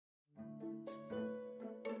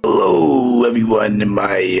everyone,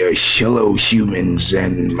 my fellow humans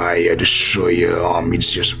and my destroyer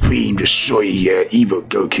armies, your supreme destroyer,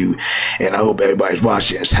 EvilGokuu, and I hope everybody's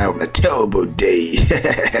watching is having a terrible day.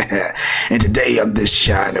 And today on this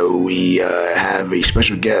channel, we have a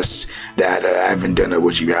special guest that I haven't done a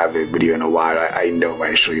Would You Rather video in a while. I know my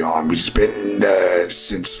destroyer armies. It's been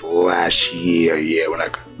since last year, when I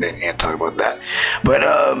couldn't talk about that. But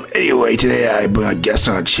anyway, today I bring a guest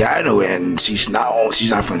on the channel, and she's not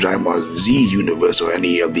from Dragon Ball Z universe or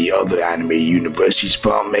any of the other anime universe. She's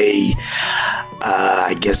from a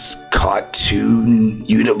I guess cartoon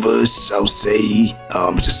universe, I'll say.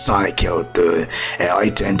 It's a Sonic character, and I'd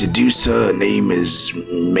like to introduce her. Her name is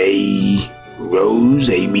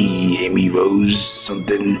Amy Rose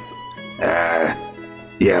something.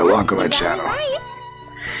 Yeah, welcome to my channel.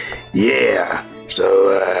 Yeah, so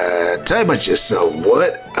tell me about yourself.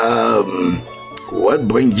 What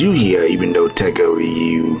brings you here, even though technically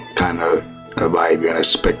you kind of arrived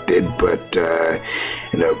unexpected, but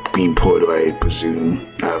in a green portal, I presume,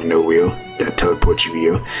 out of nowhere, that teleports you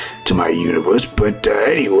here to my universe. But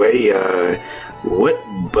anyway, what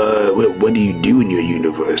do you do in your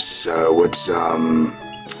universe? What's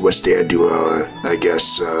there to I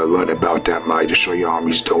guess learn about that my destroyer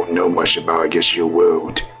armies don't know much about, I guess, your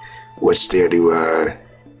world? What's there to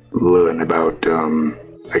learn about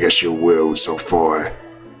I guess your world so far?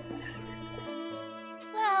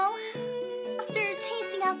 Well, after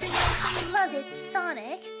chasing after your beloved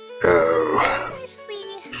Sonic, Oh. I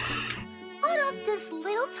actually found out this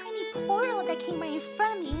little tiny portal that came right in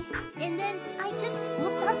front of me, and then I just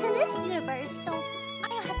swooped onto this universe, so I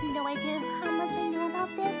have no idea how much I know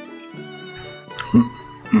about this.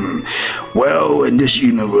 Well, in this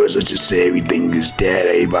universe, let's just say everything is dead,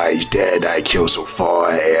 everybody's dead, I killed so far,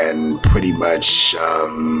 and pretty much,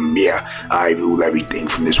 yeah, I rule everything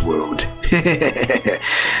from this world.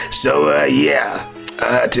 So, yeah,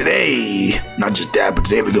 today, not just that, but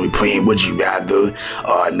today we're going to be playing Would You Rather.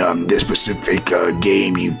 On this specific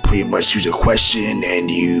game, you pretty much use a question, and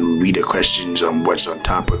you read the questions on what's on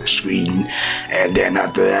top of the screen, and then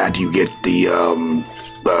after that, you get the,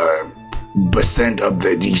 percent of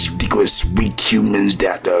these ridiculous weak humans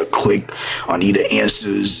that click on either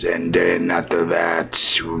answers, and then after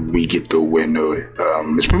that we get the winner.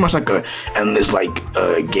 It's pretty much like a endless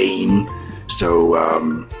game. So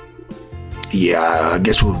yeah, I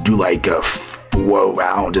guess we'll do like 4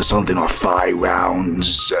 rounds or something, or 5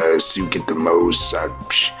 rounds, so you get the most. I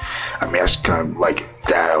mean, that's kind of like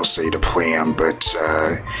that, I'll say, the plan, but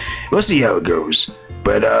we'll see how it goes.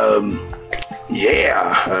 But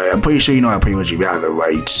yeah, I'm pretty sure you know how pretty much you rather,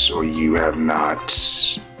 right? Or you have not.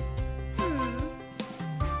 I'm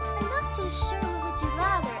not too sure what Would You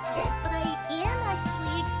Rather is, but I am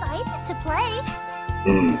actually excited to play.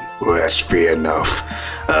 Well, that's fair enough.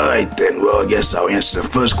 Alright then, well, I guess I'll answer the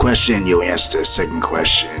first question, you'll answer the second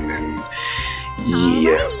question, and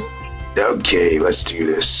yeah. Okay, let's do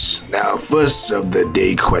this. Now, first of the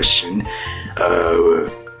day question,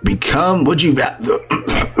 would you rather...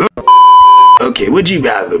 Okay, would you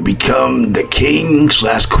rather become the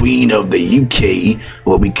king/queen of the UK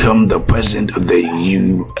or become the president of the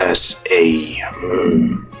USA?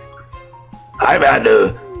 I'd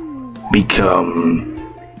rather become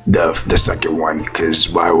the second one, because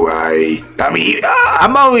why would I mean,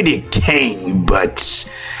 I'm already a king, but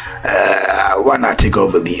why not take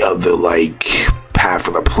over the other, half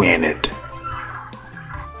of the planet?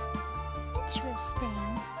 Interesting.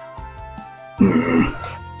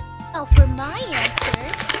 Well, for my answer,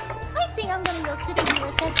 I think I'm gonna go to the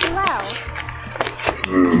US as well.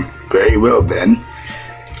 Very well then.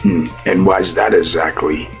 And why is that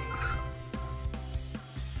exactly?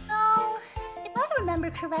 So, if I remember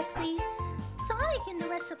correctly, Sonic and the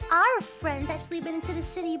rest of our friends actually been into the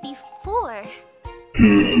city before.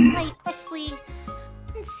 Like, actually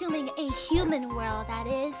consuming a human world, that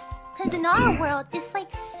is. Because in our world, it's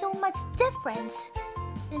so much different.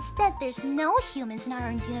 Instead, there's no humans in our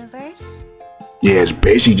own universe. Yeah, it's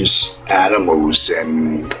basically just animals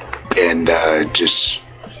and just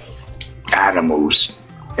animals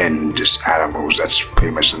and just animals. That's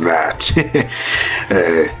pretty much that.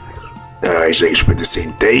 So you expect the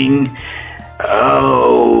same thing.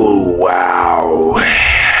 Oh wow!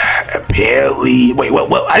 Apparently, wait, what?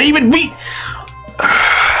 I didn't even read.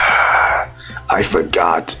 I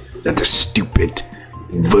forgot that the stupid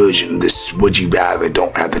version of this Would You Rather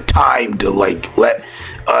don't have the time to let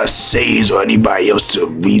us say or anybody else to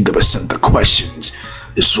read the percent of the questions.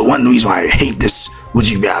 This is one reason why I hate this Would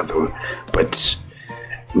You Rather. But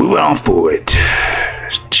moving on forward,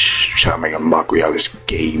 trying to make a mockery out of this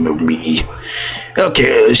game of me. Okay,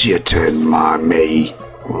 it's your turn, Ma May,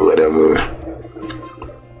 whatever.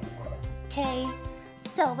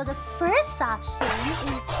 So, but the first option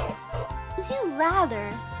is, would you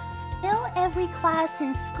rather fail every class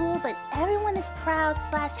in school but everyone is proud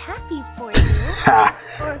 / happy for you?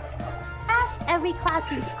 Or pass every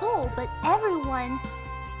class in school but everyone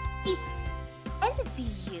envy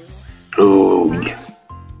you? Ooh.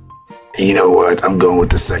 You know what? I'm going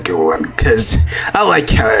with the second one because I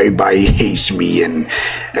like how everybody hates me and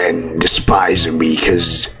despises me.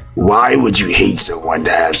 Because why would you hate someone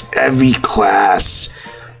that has every class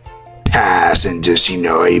pass and just,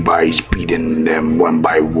 everybody's beating them one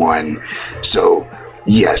by one? So,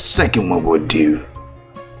 yes, second one would do.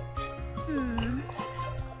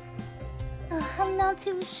 I'm not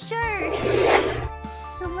too sure.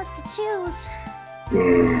 So much to choose.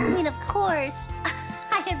 I mean, of course, I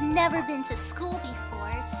have never been to school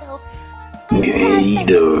before, so I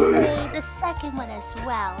Neither. the second one as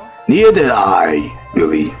well. Neither did I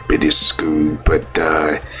really been to school, but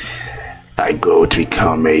I go to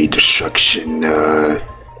become a destruction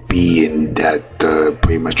being that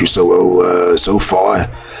pretty much do so well so far.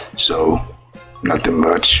 So nothing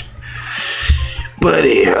much. But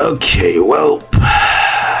yeah, okay, well,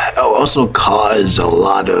 also cause a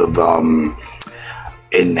lot of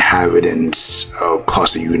inhabitants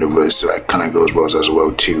across the universe, so that kind of goes well as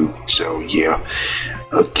well too. So yeah,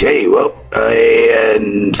 okay, well,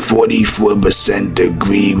 and 44%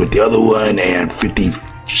 agree with the other one, and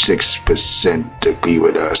 56% agree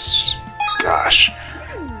with us. Gosh.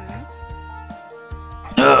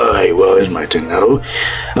 Alright, well, it's my turn now.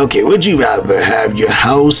 Okay, would you rather have your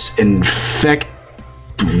house infected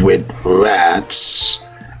with rats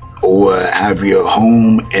or have your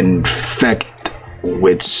home infected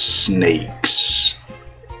with snakes?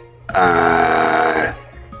 Oh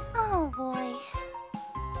boy.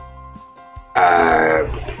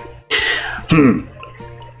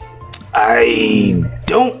 I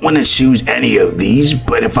don't want to choose any of these,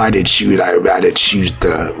 but if I did choose, I'd rather choose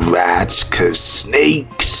the rats, cause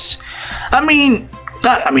snakes. None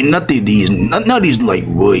of these like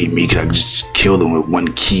worry me, cause I can just kill them with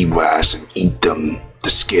one key blast and eat them. The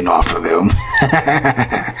skin off of them.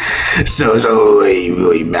 So it don't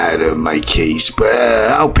really matter in my case, but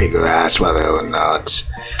I'll pick rats whether or not.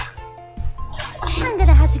 I'm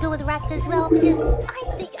gonna have to go with rats as well because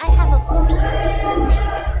I think I have a fear of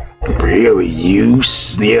snakes. Really? You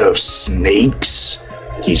sneer of snakes?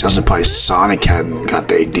 Geez, I'm surprised Sonic hadn't got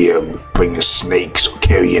the idea of bringing snakes or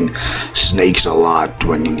carrying snakes a lot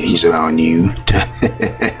when he's around you. When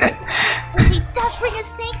he does bring a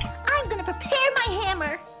snake, I'm gonna prepare my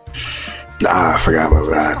hammer. I forgot about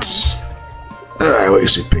that. Alright, well, you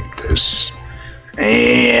should pick this.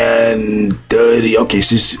 And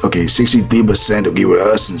 63% agree with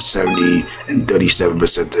us, and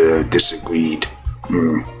 37% disagreed.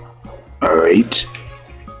 Alright.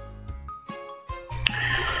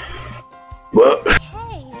 Well.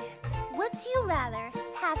 Hey, would you rather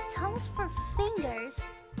have tongues for fingers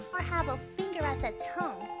or have a finger as a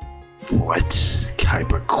tongue? What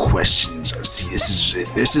type of questions? See,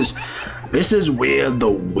 this is where the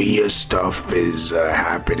weird stuff is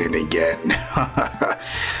happening again.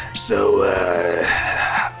 So,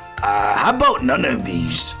 how about none of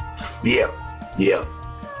these? Yeah.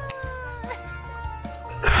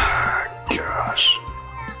 Gosh.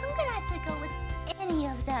 I'm gonna have to go with any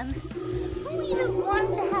of them. Who even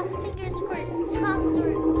wants to have fingers for tongues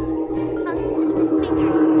or tongues just for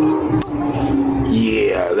fingers? There's no way.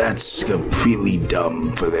 Yeah, that's completely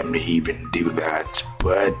dumb for them to even do that.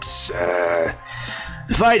 But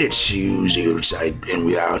if I had to choose, which in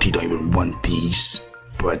reality don't even want these,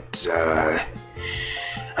 but I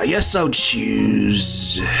guess I'll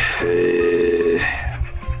choose.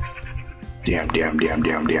 Damn.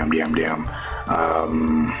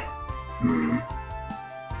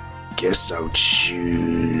 Guess I'll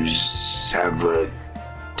choose have a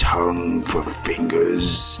tongue for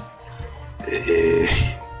fingers. Oh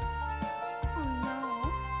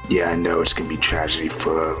no. Yeah, I know it's gonna be tragedy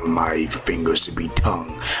for my fingers to be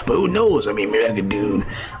tongue, but who knows? Maybe I could do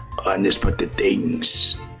unexpected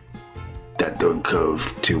things that don't come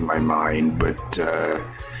to my mind. But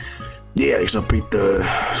yeah, I guess I'll pick the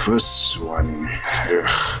first one.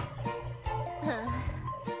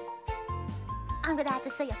 I'm gonna have to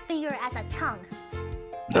say a finger as a tongue.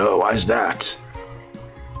 No, why's that?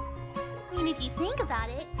 If you think about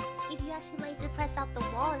it, if you actually like to press out the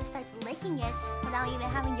wall, it starts licking it without even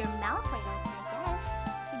having your mouth right open, I guess.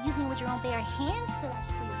 But using it with your own bare hands could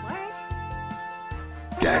actually work.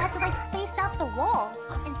 You have to face out the wall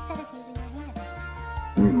instead of using your hands.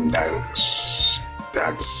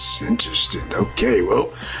 That's interesting. Okay,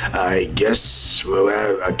 well, I guess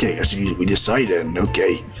we decided.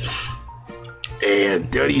 Okay. and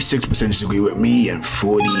 36% disagree with me, and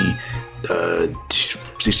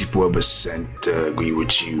 64% agree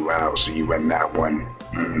with you. Wow, so you won that one.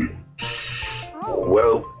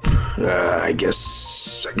 Well, I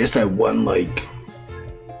guess I won like.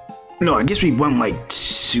 No, I guess we won like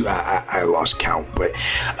 2. I lost count, but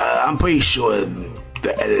I'm pretty sure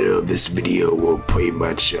the editor of this video will pretty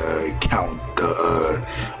much count the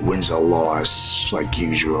wins or loss like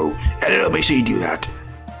usual. Editor, make sure you do that.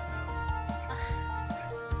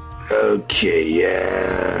 Okay,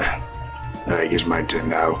 yeah. I guess my turn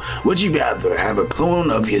now. Would you rather have a clone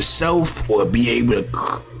of yourself or be able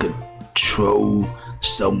to control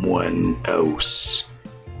someone else?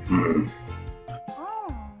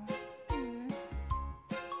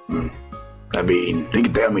 I mean,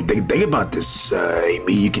 think about this,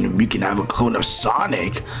 Amy. You can have a clone of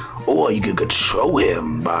Sonic, or you can control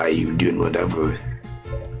him by doing whatever.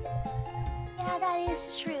 Yeah, that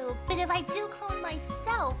is true. But if I do clone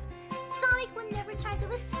myself, Sonic would never try to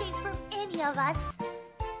escape from any of us.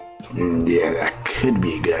 Yeah, that could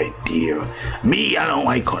be a good idea. Me, I don't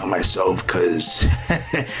like cloning myself, cause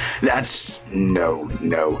that's no.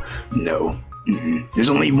 There's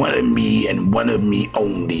only one of me and one of me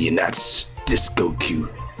only, and that's this Goku.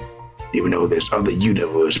 Even though there's other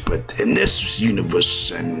universe, but in this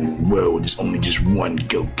universe and world, there's only just one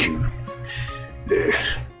Goku.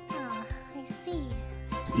 I see.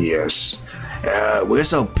 Yes.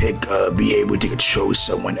 Where's I'll pick be able to control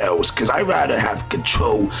someone else, because I'd rather have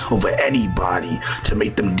control over anybody to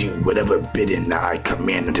make them do whatever bidding that I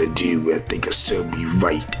command them to do if they can serve me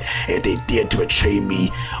right. If they dare to betray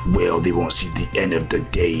me, well, they won't see the end of the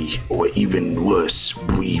day, or even worse,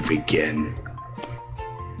 breathe again.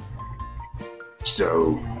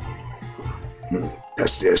 So,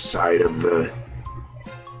 that's their side of the,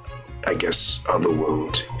 I guess, other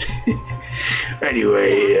world.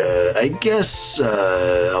 Anyway, I guess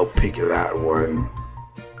I'll pick that one.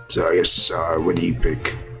 So I guess, what do you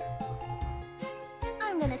pick?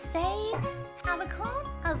 I'm gonna say, have a clone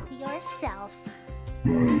of yourself.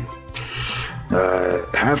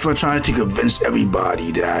 Have fun trying to convince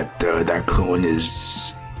everybody that that clone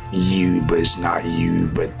is you, but it's not you,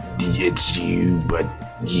 but it's you, but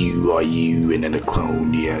you are you, and then a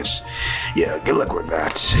clone, yes. Yeah, good luck with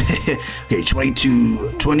that. Okay,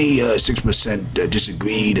 26%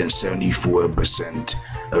 disagreed and 74%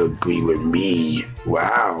 agree with me.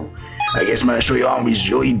 Wow. I guess my Starry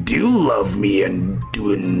armies really do love me and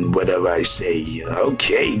doing whatever I say.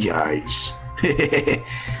 Okay, guys.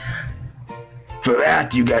 For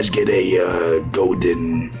that, you guys get a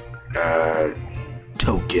golden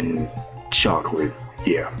token chocolate.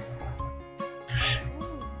 Yeah.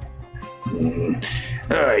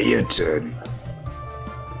 Alright, your turn.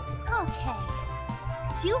 Okay.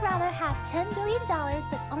 Do you rather have $10 billion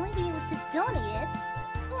but only be able to donate it,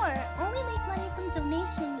 or only make money from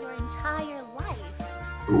donation your entire life?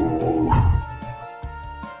 Ooh.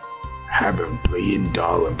 Have $1 billion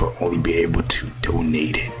but only be able to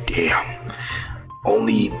donate it. Damn.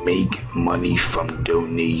 Only make money from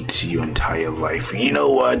donate your entire life. You know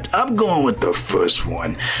what? I'm going with the first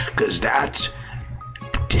one, because that's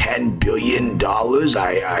 $10 billion.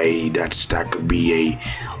 That could be a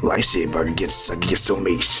lifesaver. I could get so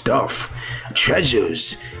many stuff,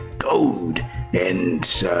 treasures, gold, and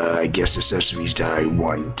I guess accessories that I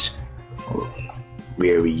want.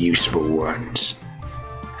 Very useful ones.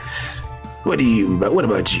 What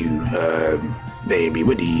about you, baby?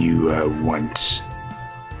 What do you want?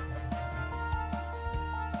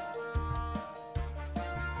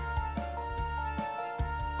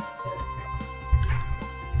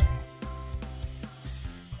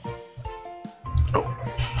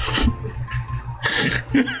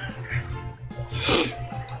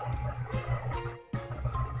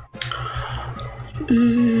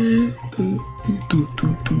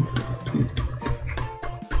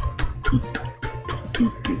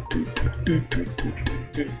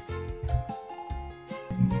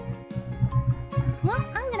 Well,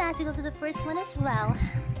 I'm gonna have to go to the first one as well.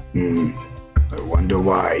 I wonder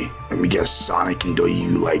why. Let me guess, Sonic can do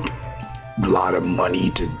you like a lot of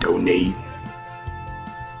money to donate.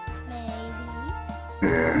 Maybe.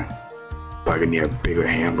 Yeah. Probably need a bigger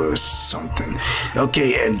hammer or something.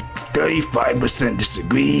 Okay, and 35%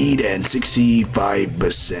 disagreed and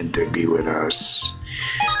 65% agree with us.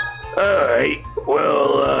 Alright,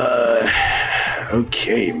 well,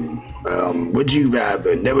 okay. Would you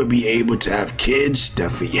rather never be able to have kids?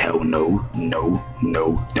 Definitely hell no. No,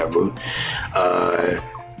 never.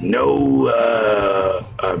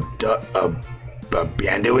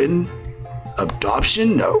 Abandoning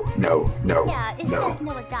Adoption? No. Yeah, it says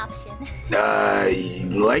no adoption. I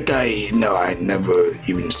never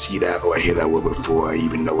even see that or hear that word before. I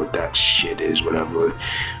even know what that shit is, whatever.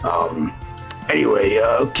 Anyway,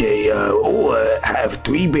 okay, or have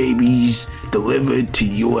 3 babies delivered to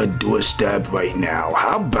your doorstep right now.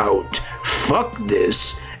 How about fuck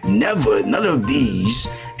this, never, none of these,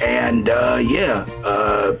 and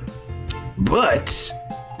but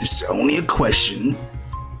it's only a question.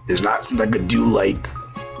 It's not something I could do like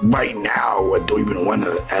right now or don't even want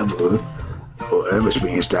to ever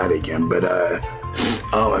experience that again. But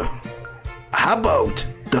how about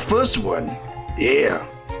the first one? Yeah.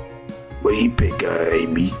 What do you pick,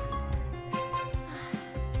 Amy?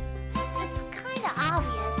 It's kind of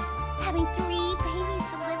obvious. Having 3 babies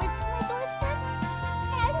delivered to my doorstep?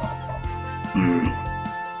 Yes.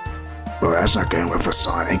 Well, that's not going to work for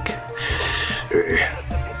Sonic.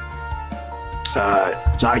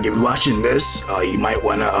 Sonic, if you're watching this, you might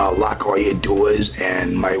want to lock all your doors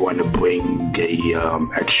and might want to bring a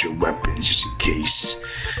extra weapon just in case.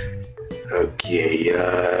 Okay,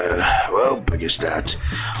 well, I guess that.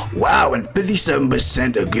 Wow, and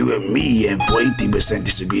 57% agree with me and 43%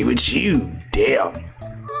 disagree with you. Damn.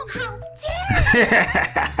 Oh, how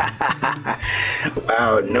dare you!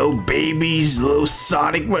 Wow, no babies, little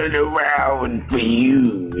Sonic running around for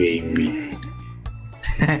you, baby.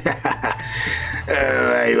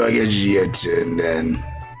 Alright, well, I guess your turn then.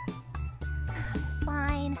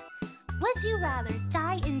 Fine. Would you rather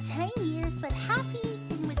die in 10 years but happy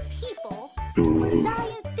and with people, or die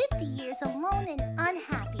in 50 years alone and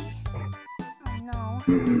unhappy? Oh no.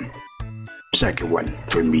 Second one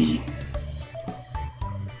for me.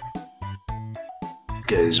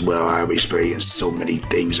 Because, well, I've experienced so many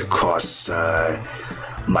things across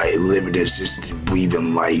my living, existing,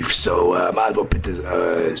 breathing life, so I might as well pick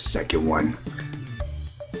the second one.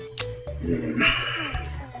 Okay.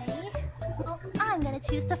 Well, I'm gonna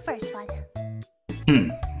choose the first one.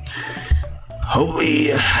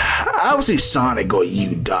 Hopefully, I don't see Sonic or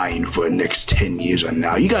you dying for the next 10 years or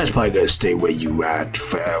now. You guys probably gotta stay where you at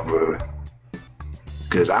forever.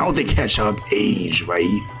 Because I don't think Hedgehog age, right?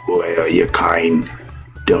 Or your kind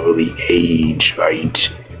don't really age, right?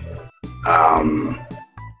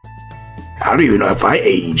 I don't even know if I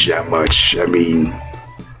age that much. I mean,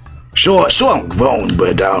 sure I'm grown,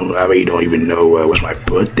 but I really don't even know what my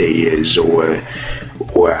birthday is or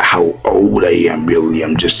how old I am really.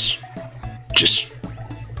 I'm just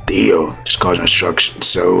there, just causing instructions.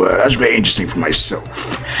 So that's very interesting for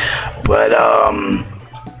myself. But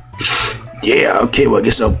yeah, okay, well I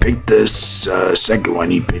guess I'll pick this second one.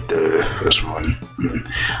 You pick the first one.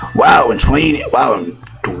 Wow,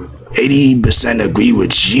 80% agree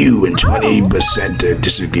with you and 20%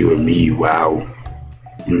 disagree with me. Wow.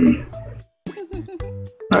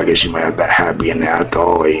 I guess you might have that happy in there after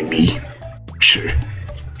all, Amy. Sure.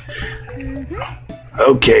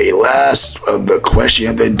 Okay, last of the question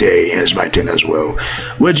of the day, and it's my turn as well.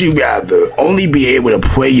 Would you rather only be able to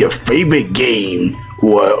play your favorite game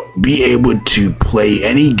or be able to play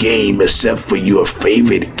any game except for your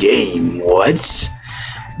favorite game? What?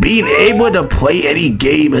 Being able to play any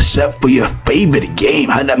game except for your favorite game?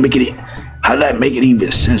 How did that make it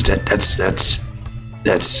even sense?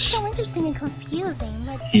 That's so interesting and confusing.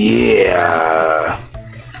 Yeah.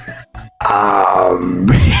 I'm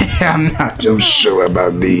not too sure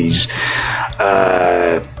about these.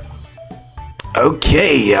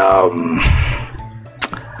 Okay,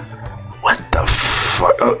 what the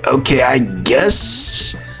fuck? Okay, I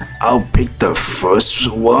guess I'll pick the first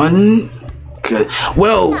one.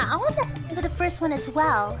 Well, yeah, I want to stick to the first one as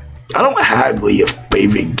well. I don't have really a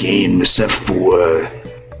favorite game except for,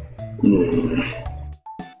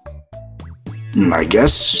 I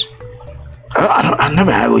guess. I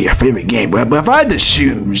never had really a favorite game, but if I had to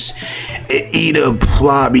choose, it either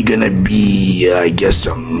probably gonna be, I guess,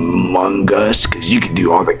 Among Us, because you can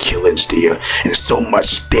do all the killings there, and so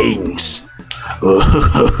much things.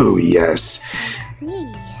 Oh, yes.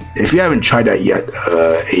 If you haven't tried that yet,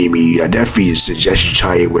 Amy, I definitely suggest you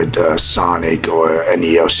try it with Sonic or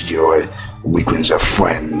any else of your weaklings or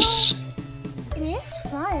friends. It is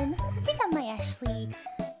fun. I think I might actually...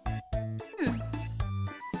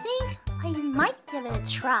 I might give it a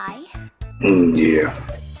try. Yeah,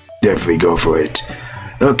 definitely go for it.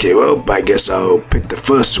 Okay, well, I guess I'll pick the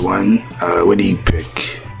first one. What do you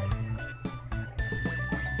pick?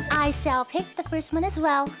 I shall pick the first one as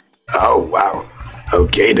well. Oh, wow.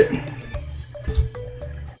 Okay, then.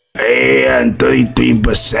 And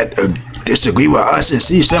 33% disagree with us and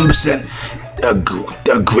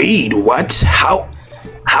 67% agreed. What? How?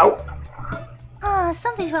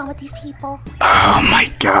 Something's wrong with these people. Oh my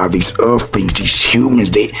god, these Earthlings, these humans,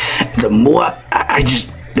 the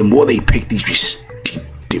more they pick these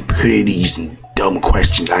stupidities and dumb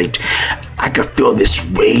questions, I could feel this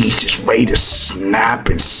rage just ready to snap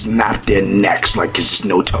their necks like it's just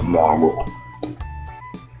no tomorrow.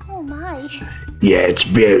 Oh my. Yeah, it's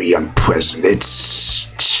very unpleasant. It's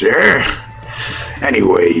sure.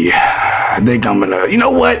 Anyway, I think I'm gonna. You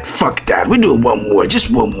know what? Fuck that. We're doing one more, just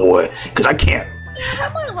one more, cause I can't.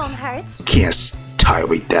 One more won't hurt. Can't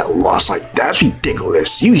tolerate that loss like that. That's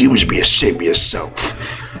ridiculous. You humans should be ashamed of yourself.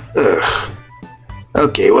 Ugh.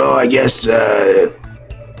 Okay, well, I guess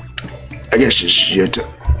it's your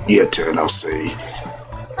turn, I'll say.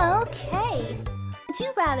 Okay. Would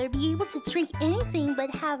you rather be able to drink anything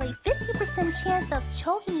but have a 50% chance of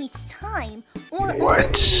choking each time, or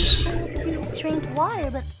What? be able to drink water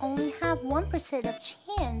but only have 1% of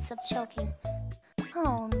chance of choking? I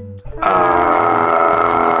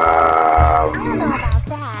don't know about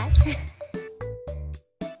that.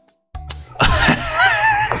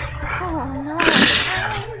 Oh no.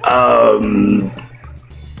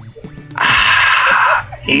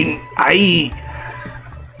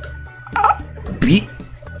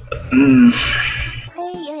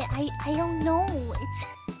 I don't know. It's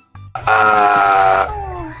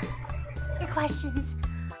your questions.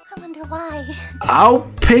 I wonder why. I'll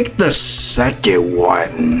pick the second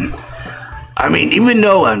one. I mean, even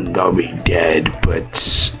though I'm already dead,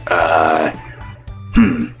 but I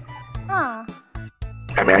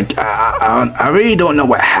mean, I really don't know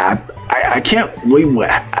what happened. I can't believe what.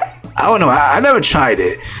 I don't know. I never tried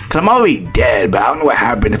it because I'm already dead, but I don't know what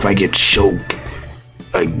happened if I get choked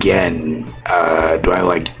again. Do I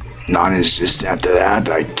like non-exist after that?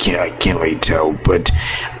 I can't really tell, but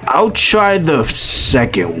I'll try the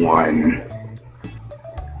second one.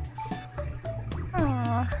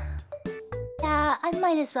 Yeah, I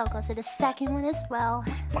might as well go to the second one as well.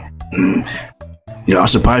 You know, I'm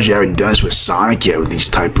surprised you haven't done this with Sonic yet with these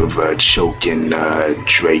type of choking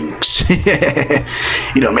drinks.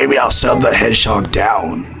 You know, maybe I'll sell the hedgehog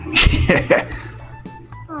down.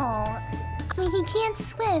 I mean, he can't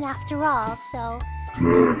swim after all, so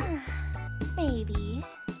maybe.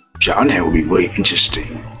 John Hand would be really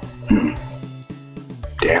interesting.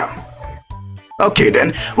 Damn. Okay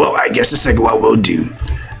then. Well, I guess the second one will do.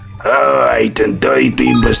 Alright, then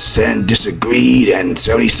 33% disagreed and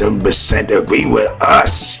 77% agree with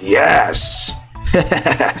us. Yes.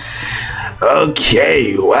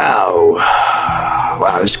 Okay, wow.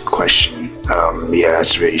 Wow, this question. Yeah,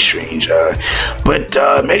 that's very strange. But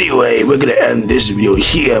anyway, we're gonna end this video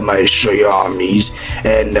here, my Starry armies.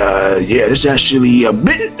 And yeah, this is actually a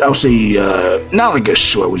bit, I'll say, not like a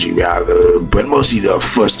short, would you rather, but mostly the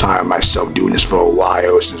first time myself doing this for a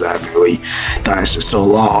while since I haven't really done this for so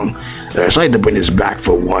long. So I'd like to bring this back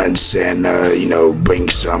for once and, you know, bring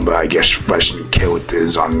some, I guess, fresh new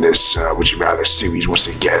characters on this Would You Rather series once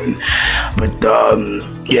again. But,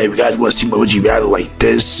 yeah, if you guys want to see more Would You Rather like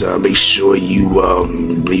this, make sure you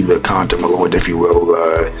leave a comment below, if you will,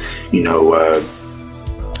 you know,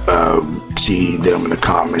 see them in the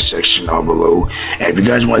comment section down below. And if you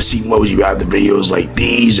guys want to see more Would You Rather videos like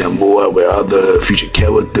these and more with other future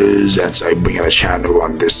characters that I bring on the channel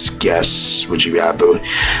on this guest Would You Rather,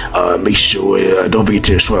 make sure don't forget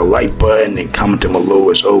to destroy the like button and comment down below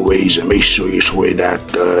as always, and make sure you destroy that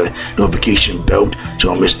notification bell so you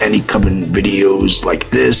don't miss any coming videos like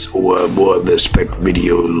this or more of the spec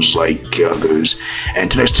videos like others. And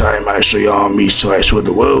till next time, I show y'all me so I show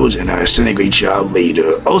the world, and I send a great job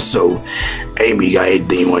later. Also, Amy, you got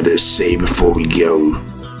anything you wanted to say before we go?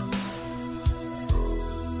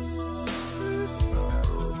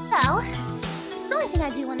 Well, the only thing I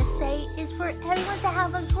do want to say is for everyone to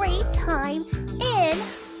have a great time, and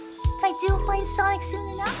if I do find Sonic soon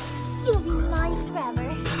enough, he will be mine forever.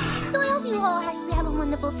 So I hope you all actually have a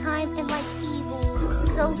wonderful time and like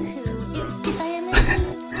EvilGokuu. If I am in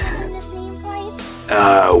this name right?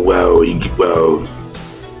 Well,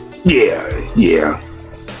 yeah.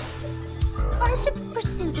 Or I should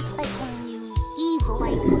pursue just by calling you Evil, I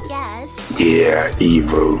guess. Yeah,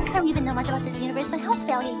 Evil. I don't even know much about this universe, but I'll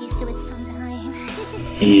fail get used to it sometime.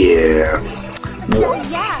 Yeah. So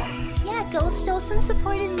yeah, go show some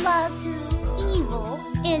support and love to Evil,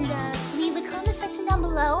 and leave a comment section down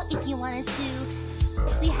below if you wanted to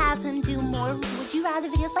actually have him do more Would You Rather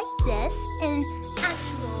videos like this, and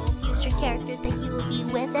actual future characters that he will be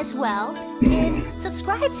with as well, and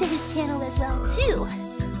subscribe to his channel as well too.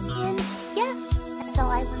 And yeah, that's all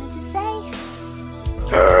I wanted to say.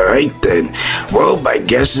 Alright then. Well, I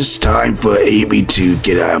guess it's time for Amy to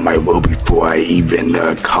get out of my world before I even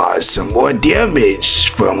cause some more damage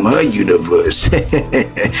from her universe.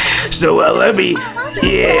 So let me,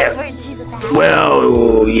 yeah.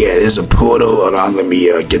 Well, yeah, there's a portal. Hold on, let me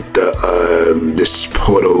get the this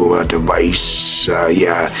portal device.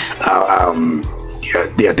 Yeah,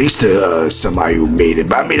 thanks to somebody who made it,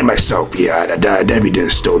 but I made it myself. Yeah, I definitely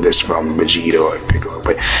didn't steal this from Vegeta or Piccolo,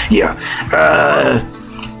 but yeah,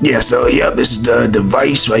 yeah. So yeah, this is the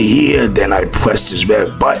device right here. Then I press this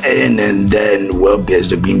red button, and then well, there's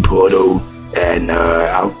the green portal, and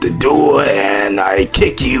out the door, and I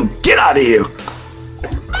kick you. Get out of here!